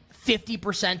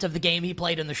 50% of the game he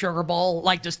played in the Sugar Bowl,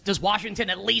 does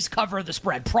Washington at least cover the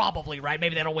spread? Probably, right?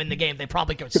 Maybe they don't win the game. They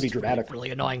probably could be dramatic.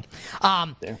 Really annoying.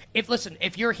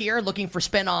 If you're here looking for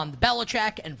spin on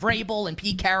Belichick and Vrabel and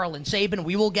Pete Carroll and Saban,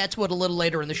 we will get to it a little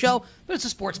later in the show, but it's a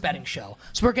sports betting show.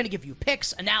 So we're going to give you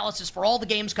picks, analysis for all the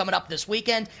games coming up this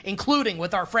weekend, including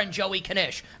with our friend Joey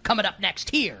Knish coming up next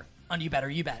here on You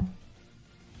Better You Bet.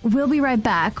 We'll be right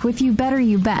back with You Better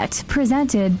You Bet,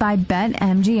 presented by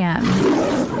BetMGM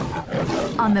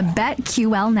on the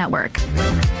BetQL network.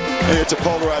 Hey, it's a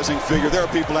polarizing figure. There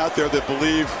are people out there that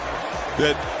believe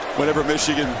that whatever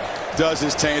Michigan does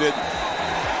is tainted.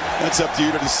 That's up to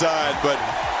you to decide, but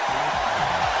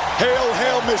hail,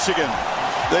 hail Michigan.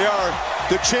 They are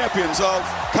the champions of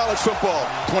college football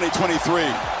 2023.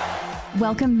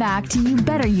 Welcome back to You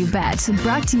Better You Bet,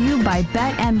 brought to you by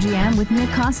BetMGM with Nick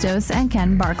Costos and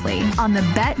Ken Barkley on the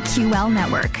BetQL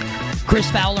network. Chris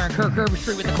Fowler and Kirk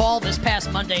Herbstreit with the call this past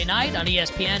Monday night on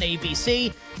ESPN,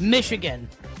 ABC. Michigan,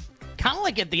 kind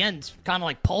of at the end,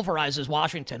 pulverizes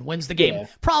Washington, wins the game. Yeah.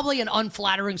 Probably an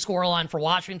unflattering scoreline for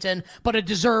Washington, but a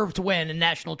deserved win in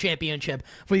national championship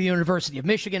for the University of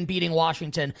Michigan, beating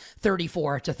Washington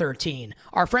 34-13.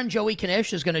 Our friend Joey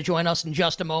Knish is going to join us in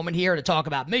just a moment here to talk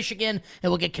about Michigan,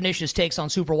 and we'll get Knish's takes on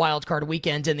Super Wildcard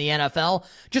Weekend in the NFL.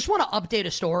 Just want to update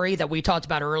a story that we talked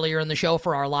about earlier in the show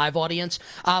for our live audience.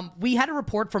 We had a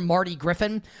report from Marty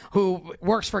Griffin, who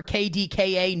works for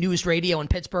KDKA News Radio in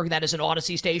Pittsburgh. That is an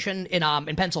Odyssey station.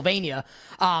 in Pennsylvania,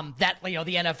 that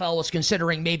the NFL was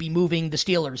considering maybe moving the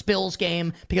Steelers-Bills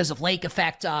game because of lake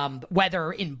effect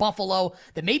weather in Buffalo,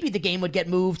 that maybe the game would get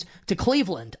moved to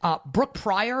Cleveland. Brooke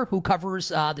Pryor, who covers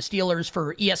the Steelers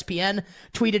for ESPN,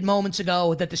 tweeted moments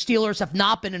ago that the Steelers have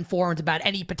not been informed about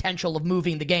any potential of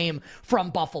moving the game from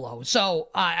Buffalo. So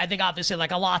I think obviously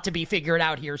a lot to be figured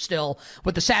out here still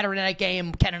with the Saturday night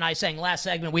game. Ken and I saying last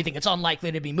segment we think it's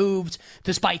unlikely to be moved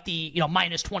despite the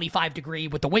minus 25 degree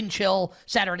with the wind chill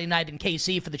Saturday night in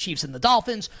KC for the Chiefs and the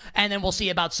Dolphins. And then we'll see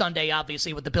about Sunday,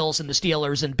 obviously, with the Bills and the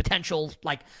Steelers and potential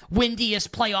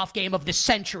windiest playoff game of the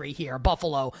century here,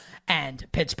 Buffalo and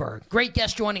Pittsburgh. Great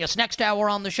guest joining us next hour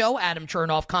on the show, Adam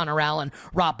Chernoff, Connor Allen,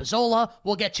 Rob Bizzola.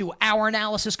 We'll get to our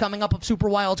analysis coming up of Super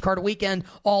Wildcard Weekend,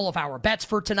 all of our bets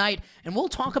for tonight, and we'll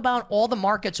talk about all the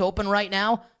markets open right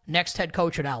now. Next head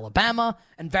coach at Alabama,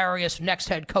 and various next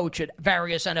head coach at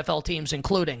various NFL teams,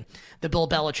 including the Bill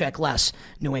Belichick-less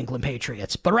New England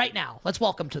Patriots. But right now, let's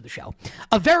welcome to the show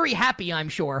a very happy, I'm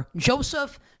sure,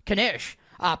 Joseph Knish.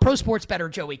 Pro sports bettor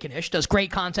Joey Knish does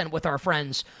great content with our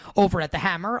friends over at The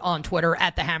Hammer on Twitter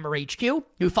at The Hammer HQ.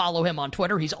 You follow him on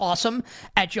Twitter. He's awesome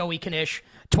at Joey Knish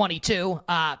 22.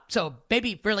 So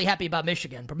maybe really happy about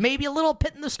Michigan, but maybe a little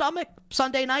pit in the stomach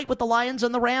Sunday night with the Lions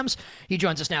and the Rams. He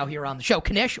joins us now here on the show.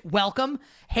 Knish, welcome.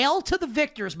 Hail to the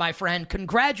victors, my friend.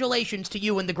 Congratulations to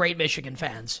you and the great Michigan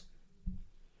fans.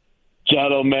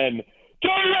 Gentlemen,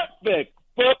 terrific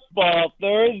football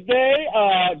Thursday.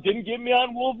 Didn't get me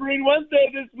on Wolverine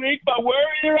Wednesday this week, but we're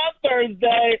here on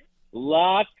Thursday.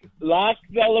 Lock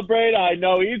celebrate. I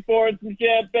know he's pouring some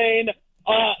champagne.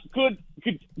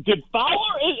 Did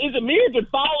Fowler, is it me or did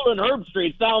Fowler and Herb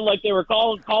Street sound like they were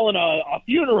calling a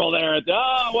funeral there?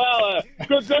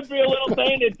 Could be a little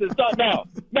tainted to start. No,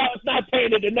 it's not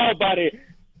tainted to nobody.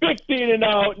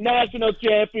 15-0 national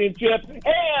championship,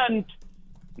 and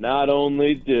not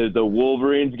only did the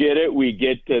Wolverines get it, we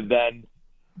get to then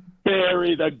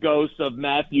bury the ghost of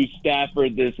Matthew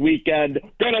Stafford this weekend.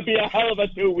 Gonna be a hell of a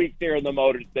 2 weeks here in the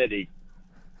Motor City.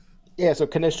 Yeah, so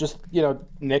Knish just,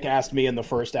 Nick asked me in the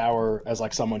first hour as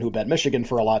someone who bet Michigan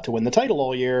for a lot to win the title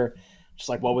all year, just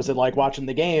what was it like watching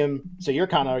the game? So you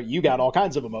got all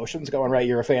kinds of emotions going, right?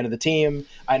 You're a fan of the team.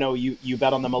 I know you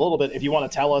bet on them a little bit. If you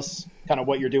want to tell us kind of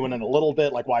what you're doing in a little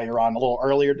bit, why you're on a little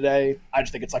earlier today, I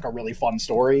just think it's a really fun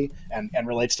story and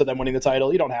relates to them winning the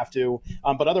title. You don't have to.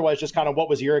 But otherwise, just kind of what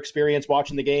was your experience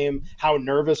watching the game? How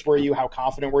nervous were you? How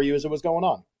confident were you as it was going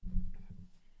on?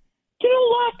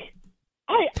 Luck.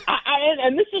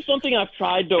 And this is something I've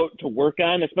tried to work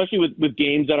on, especially with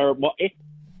games that are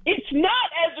it's not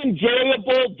as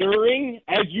enjoyable during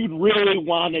as you'd really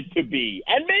want it to be.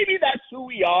 And maybe that's who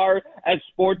we are as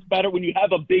sports bettor when you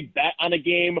have a big bet on a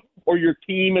game or your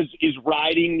team is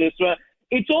riding this one.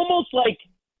 It's almost like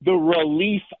the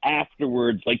relief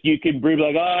afterwards. You can be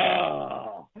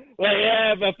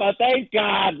but thank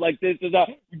God, this is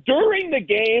during the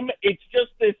game, it's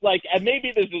just this, and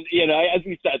maybe this is, as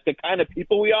we said, the kind of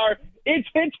people we are, it's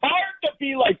hard to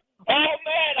be oh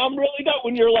man, I'm really done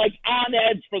when you're on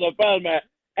edge for the fun, man.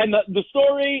 And the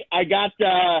story I got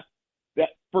that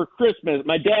for Christmas,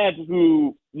 my dad,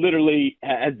 who literally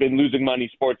has been losing money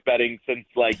sports betting since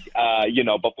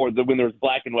before when there was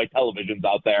black and white televisions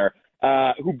out there,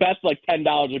 who bets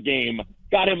 $10 a game,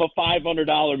 got him a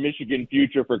 $500 Michigan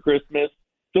future for Christmas.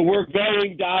 So we're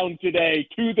going down today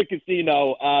to the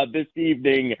casino this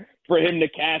evening for him to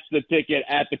cash the ticket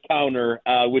at the counter,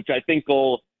 which I think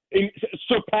will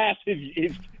surpass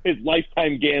his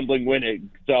lifetime gambling winning.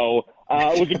 So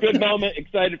it was a good moment.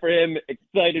 Excited for him.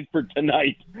 Excited for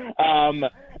tonight.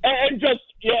 And just,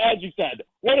 as you said,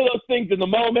 one of those things in the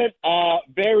moment,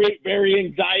 very, very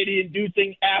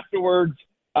anxiety-inducing afterwards.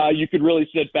 You could really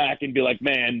sit back and be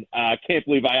man, can't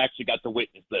believe I actually got to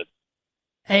witness this.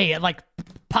 Hey,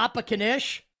 Papa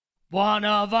Knish, one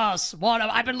of us.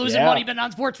 I've been losing money, been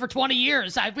on sports for 20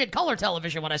 years. We had color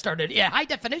television when I started. Yeah, high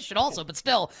definition also, but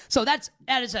still. So that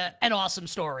is an awesome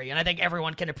story, and I think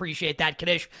everyone can appreciate that.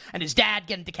 Knish and his dad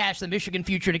getting to cash the Michigan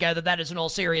future together, that is in all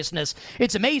seriousness.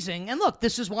 It's amazing. And look,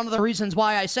 this is one of the reasons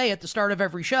why I say at the start of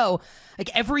every show,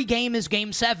 every game is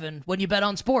Game 7 when you bet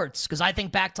on sports, because I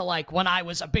think back to when I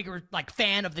was a bigger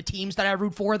fan of the teams that I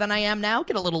root for than I am now,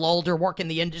 get a little older, work in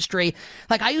the industry.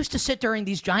 I used to sit during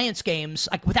these Giants games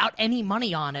without any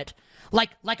money on it.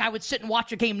 I would sit and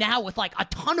watch a game now with a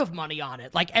ton of money on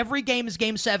it. Every game is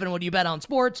Game 7 when you bet on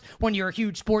sports. When you're a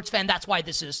huge sports fan, that's why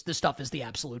this stuff is the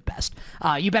absolute best.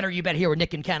 You bet here with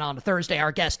Nick and Ken on a Thursday.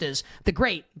 Our guest is the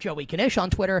great Joey Knish on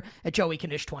Twitter at Joey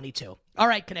Knish 22. All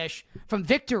right, Knish, from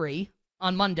victory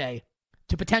on Monday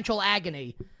to potential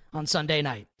agony on Sunday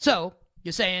night. So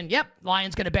You're saying, yep,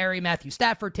 Lions going to bury Matthew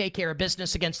Stafford, take care of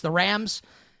business against the Rams.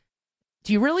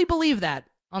 Do you really believe that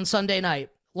on Sunday night?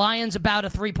 Lions about a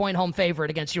 3-point home favorite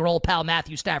against your old pal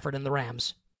Matthew Stafford and the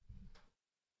Rams.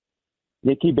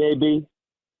 Nicky, baby,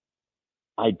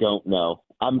 I don't know.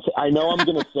 I know I'm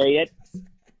going to say it.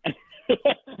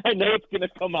 I know it's going to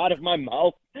come out of my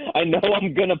mouth. I know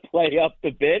I'm going to play up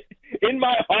the bit. In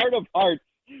my heart of hearts,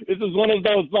 this is one of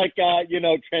those,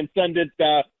 transcendent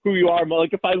who you are.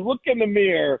 Like, if I look in the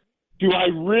mirror, do I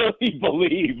really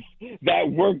believe that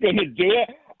we're going to do it?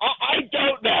 I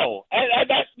don't know. And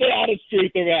that's the honest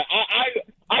truth of it.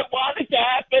 I want it to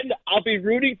happen. I'll be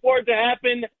rooting for it to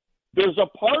happen. There's a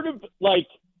part of,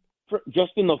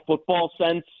 just in the football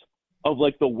sense of,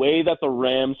 the way that the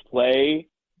Rams play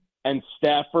and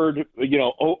Stafford, who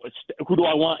do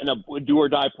I want in a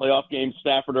do-or-die playoff game,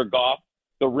 Stafford or Goff?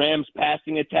 The Rams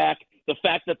passing attack, the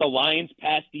fact that the Lions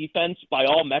pass defense by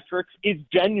all metrics is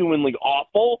genuinely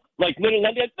awful. Literally,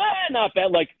 not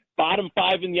bad, bottom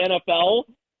 5 in the NFL.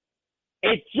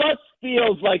 It just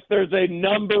feels like there's a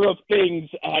number of things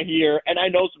here, and I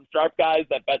know some sharp guys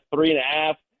that bet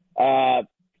 3.5,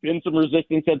 been some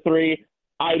resistance at 3.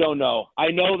 I don't know. I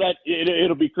know that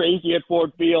it'll be crazy at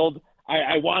Ford Field.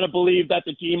 I want to believe that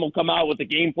the team will come out with a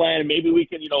game plan, and maybe we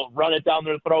can, run it down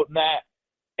their throat in that.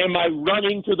 Am I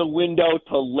running to the window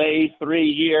to lay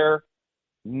 3 here?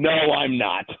 No, I'm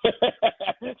not.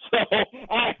 So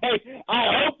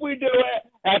I hope we do it.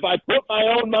 Have I put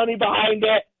my own money behind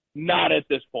it? Not at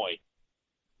this point.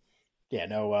 Yeah,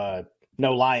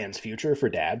 no Lions future for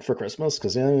Dad for Christmas,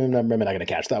 because I'm not going to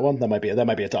catch that one. That might be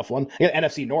a tough one. Yeah,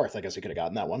 NFC North, I guess we could have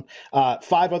gotten that one.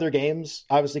 5 other games,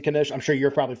 obviously, Kanish. I'm sure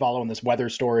you're probably following this weather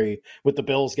story with the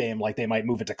Bills game. They might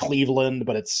move it to Cleveland,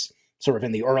 but it's sort of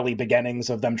in the early beginnings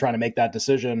of them trying to make that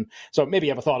decision. So maybe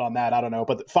you have a thought on that. I don't know.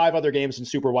 But 5 other games in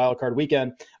Super Wildcard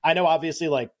Weekend. I know, obviously,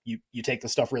 you take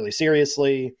this stuff really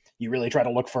seriously. You really try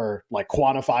to look for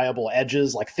quantifiable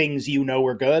edges, things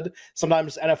are good.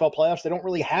 Sometimes NFL playoffs, they don't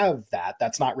really have that.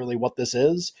 That's not really what this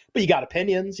is. But you got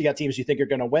opinions. You got teams you think are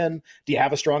going to win. Do you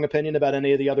have a strong opinion about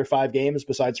any of the other 5 games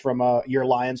besides from your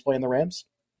Lions playing the Rams?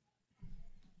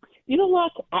 You know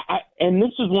what? And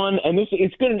this is one, and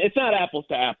it's good. It's not apples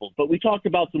to apples, but we talked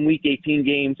about some Week 18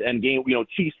 games and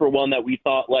Chiefs were one that we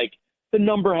thought the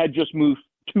number had just moved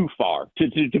too far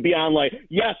to be on.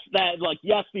 Yes,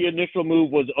 the initial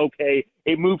move was okay.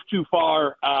 It moved too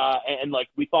far, and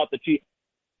we thought the Chiefs.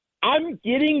 I'm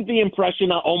getting the impression,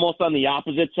 almost on the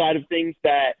opposite side of things,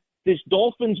 that this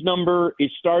Dolphins number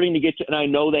is starting to get to, and I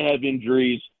know they have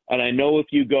injuries. And I know if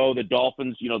you go the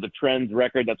Dolphins, the trends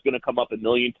record, that's going to come up a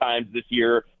million times this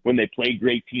year when they play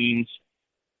great teams.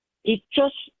 It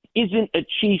just isn't a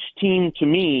Chiefs team to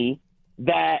me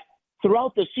that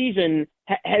throughout the season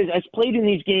has played in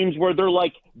these games where they're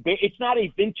it's not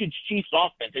a vintage Chiefs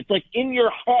offense. It's in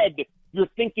your head, you're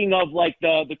thinking of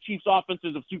the Chiefs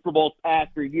offenses of Super Bowls past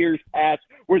or years past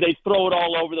where they throw it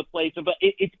all over the place. But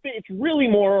it's really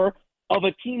more of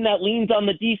a team that leans on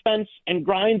the defense and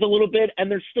grinds a little bit,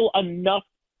 and there's still enough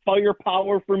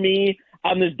firepower for me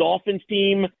on this Dolphins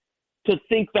team to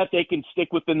think that they can stick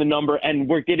within the number, and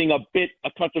we're getting a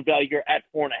touch of value here at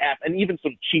 4.5, and even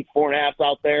some cheap 4.5s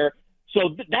out there.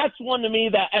 So that's one to me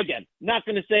that, again, not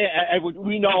going to say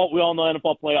we all know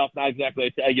NFL playoffs not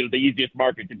exactly the easiest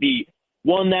market to be.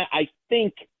 One that I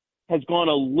think has gone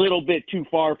a little bit too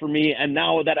far for me, and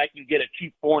now that I can get a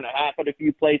cheap 4.5 at a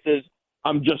few places,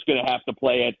 I'm just going to have to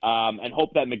play it and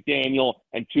hope that McDaniel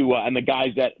and Tua and the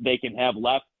guys that they can have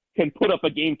left can put up a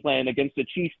game plan against the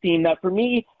Chiefs team that, for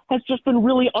me, has just been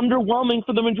really underwhelming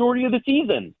for the majority of the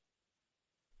season.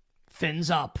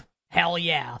 Fins up. Hell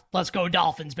yeah. Let's go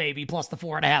Dolphins, baby, plus the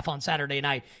 4.5 on Saturday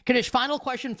night. Kanish, final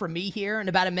question for me here in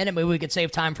about a minute. Maybe we could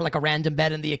save time for a random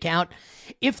bet in the account.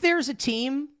 If there's a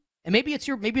team, and maybe you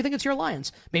think it's your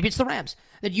Lions, maybe it's the Rams,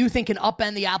 that you think can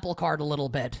upend the apple cart a little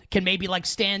bit, can maybe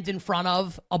stand in front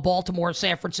of a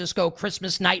Baltimore-San Francisco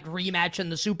Christmas night rematch in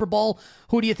the Super Bowl,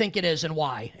 who do you think it is and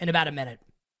why in about a minute?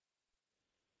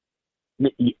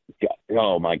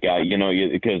 Oh my God!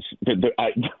 Because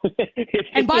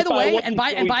and by the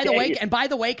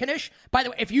way, Kanish,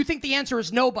 if you think the answer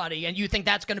is nobody and you think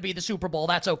that's going to be the Super Bowl,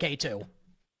 that's okay too.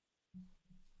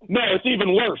 No, it's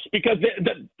even worse because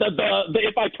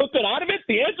if I took it out of it,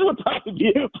 the answer would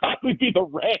probably be the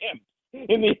Rams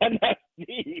in the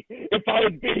NFC. If I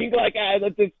was being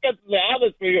let's discuss the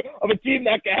atmosphere of a team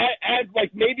that has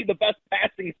maybe the best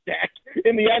passing stack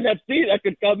in the NFC that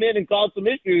could come in and cause some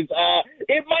issues,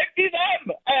 it might be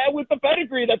them with the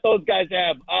pedigree that those guys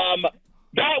have.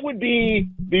 That would be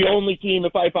the only team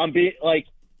if I'm being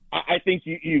I think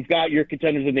you've got your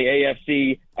contenders in the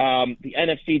AFC, the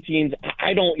NFC teams.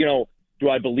 I don't, Do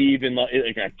I believe in like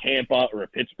a Tampa or a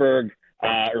Pittsburgh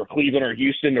or Cleveland or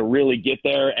Houston to really get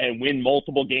there and win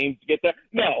multiple games to get there?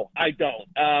 No, I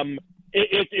don't.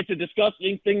 It's a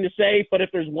disgusting thing to say, but if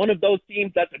there's one of those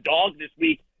teams that's a dog this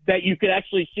week that you could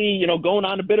actually see, going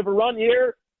on a bit of a run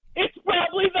here, it's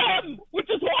probably them, which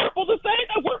is horrible to say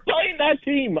that we're playing that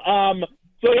team.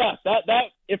 So yeah, that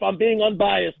if I'm being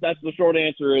unbiased, that's the short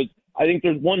answer. Is I think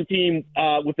there's one team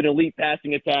with an elite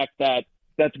passing attack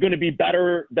that's going to be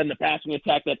better than the passing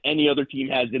attack that any other team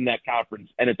has in that conference,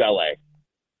 and it's LA.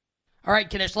 All right,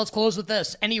 Kanish, let's close with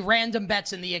this. Any random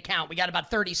bets in the account? We got about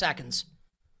 30 seconds.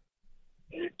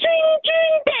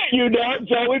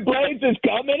 Joey Blades is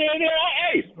coming in here.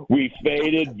 Hey, we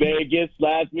faded Vegas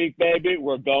last week, baby.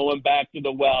 We're going back to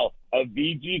the well. A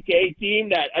VGK team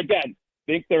that, again,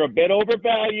 think they're a bit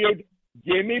overvalued.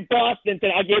 Give me Boston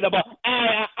tonight. I gave them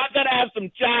I'm going to have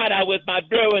some chata with my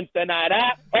Bruins tonight.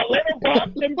 A little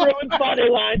Boston Bruins money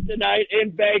line tonight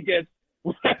in Vegas.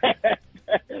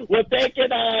 We're taking,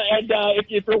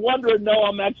 if you're wondering, no,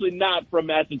 I'm actually not from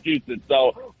Massachusetts.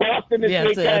 So Boston this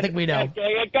weekend. I think we know.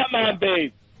 Okay, come on,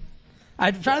 babe.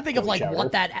 I'm trying to think of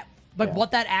what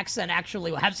that accent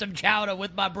actually. Have some chowder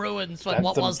with my Bruins. Like,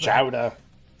 what was that? Chowder.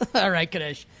 All right,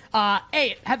 Kanish.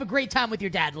 Hey, have a great time with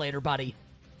your dad later, buddy.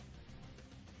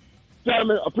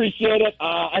 Gentlemen, appreciate it.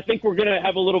 I think we're gonna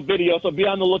have a little video, so be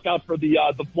on the lookout for the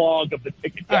vlog of the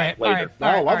ticket later.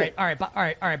 All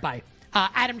right. Bye.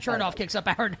 Adam Chernoff kicks up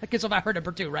hour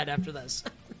number 2 right after this.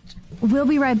 We'll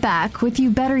be right back with You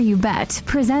Better You Bet,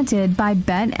 presented by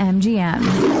BetMGM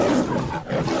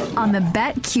on the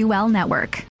BetQL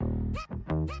network.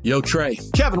 Yo, Trey.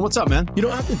 Kevin, what's up, man? You know,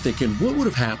 I've been thinking, what would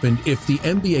have happened if the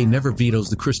NBA never vetoes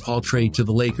the Chris Paul trade to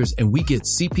the Lakers and we get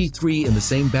CP3 in the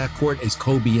same backcourt as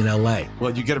Kobe in LA?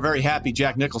 Well, you get a very happy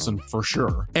Jack Nicholson for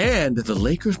sure. And the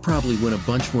Lakers probably win a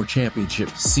bunch more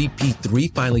championships.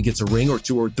 CP3 finally gets a ring or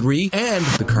 2 or 3, and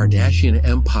the Kardashian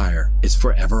empire is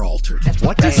forever altered.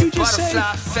 What did you just say?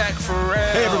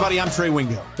 Hey, everybody, I'm Trey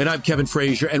Wingo. And I'm Kevin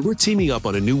Frazier, and we're teaming up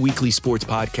on a new weekly sports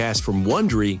podcast from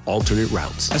Wondery, Alternate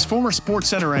Routes. As former Sports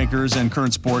Center anchors and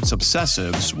current sports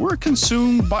obsessives, we're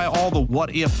consumed by all the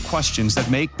what-if questions that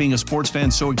make being a sports fan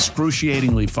so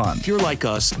excruciatingly fun. If you're like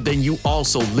us, then you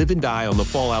also live and die on the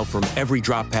fallout from every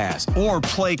drop pass. Or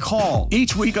play call.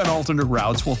 Each week on Alternate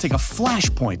Routes, we'll take a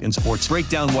flashpoint in sports, break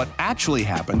down what actually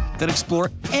happened, then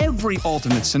explore every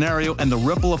alternate scenario and the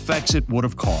ripple effects it would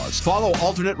have caused. Follow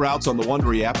Alternate Routes on the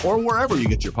Wondery app or wherever you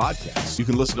get your podcasts. You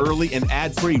can listen early and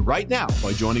ad-free right now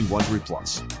by joining Wondery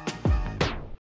Plus.